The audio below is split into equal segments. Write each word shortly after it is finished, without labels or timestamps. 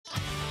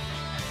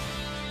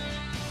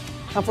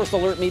I'm First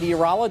Alert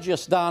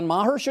meteorologist Don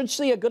Maher. Should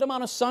see a good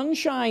amount of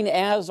sunshine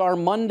as our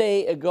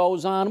Monday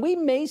goes on. We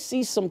may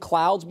see some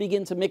clouds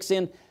begin to mix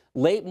in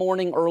late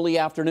morning, early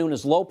afternoon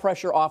as low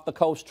pressure off the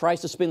coast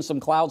tries to spin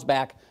some clouds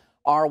back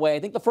our way. I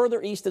think the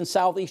further east and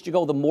southeast you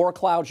go, the more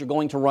clouds you're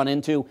going to run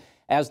into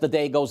as the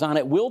day goes on.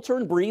 It will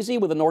turn breezy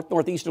with a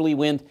northeasterly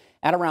wind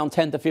at around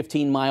 10 to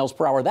 15 miles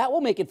per hour. That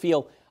will make it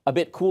feel a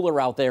bit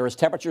cooler out there as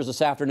temperatures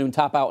this afternoon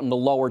top out in the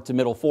lower to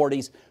middle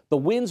 40s. The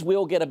winds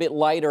will get a bit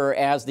lighter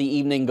as the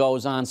evening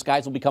goes on.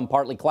 Skies will become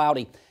partly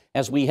cloudy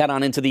as we head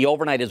on into the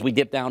overnight as we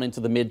dip down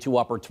into the mid to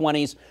upper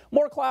 20s.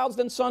 More clouds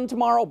than sun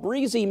tomorrow.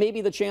 Breezy,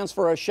 maybe the chance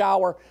for a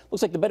shower.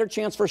 Looks like the better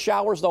chance for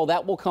showers, though,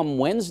 that will come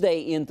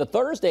Wednesday into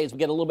Thursday as we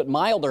get a little bit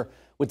milder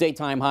with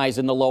daytime highs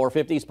in the lower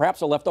 50s.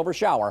 Perhaps a leftover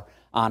shower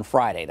on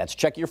Friday. That's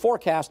Check Your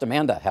Forecast.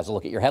 Amanda has a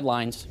look at your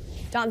headlines.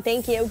 Don,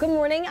 thank you. Good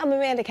morning. I'm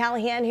Amanda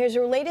Callahan. Here's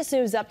your latest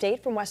news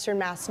update from Western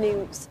Mass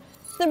News.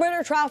 The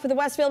murder trial for the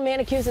Westfield man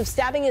accused of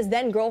stabbing his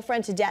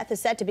then-girlfriend to death is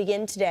set to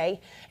begin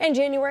today. In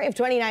January of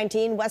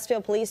 2019,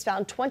 Westfield police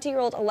found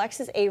 20-year-old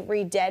Alexis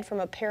Avery dead from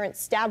apparent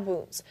stab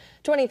wounds.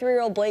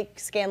 23-year-old Blake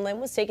Scanlon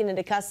was taken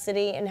into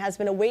custody and has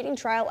been awaiting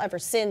trial ever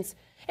since.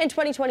 In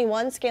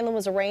 2021, Scanlon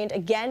was arraigned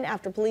again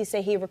after police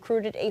say he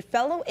recruited a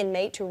fellow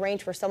inmate to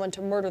arrange for someone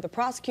to murder the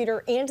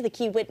prosecutor and the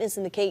key witness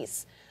in the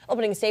case.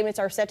 Opening statements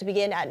are set to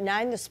begin at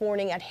 9 this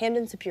morning at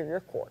Hamden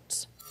Superior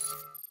Court.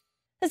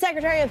 The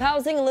Secretary of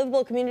Housing and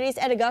Livable Communities,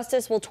 Ed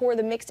Augustus, will tour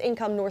the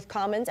mixed-income North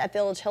Commons at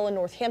Village Hill in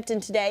Northampton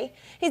today.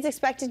 He's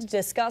expected to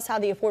discuss how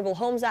the Affordable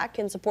Homes Act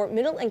can support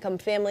middle-income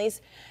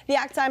families. The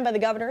act signed by the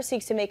governor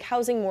seeks to make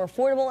housing more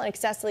affordable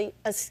and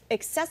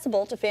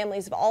accessible to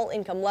families of all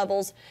income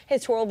levels.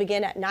 His tour will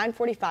begin at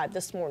 9:45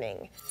 this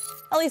morning.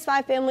 At least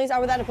 5 families are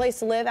without a place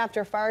to live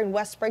after a fire in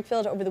West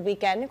Springfield over the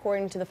weekend.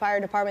 According to the fire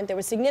department, there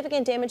was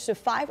significant damage to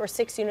 5 or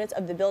 6 units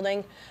of the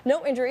building.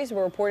 No injuries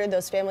were reported.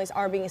 Those families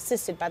are being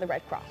assisted by the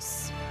Red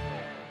Cross.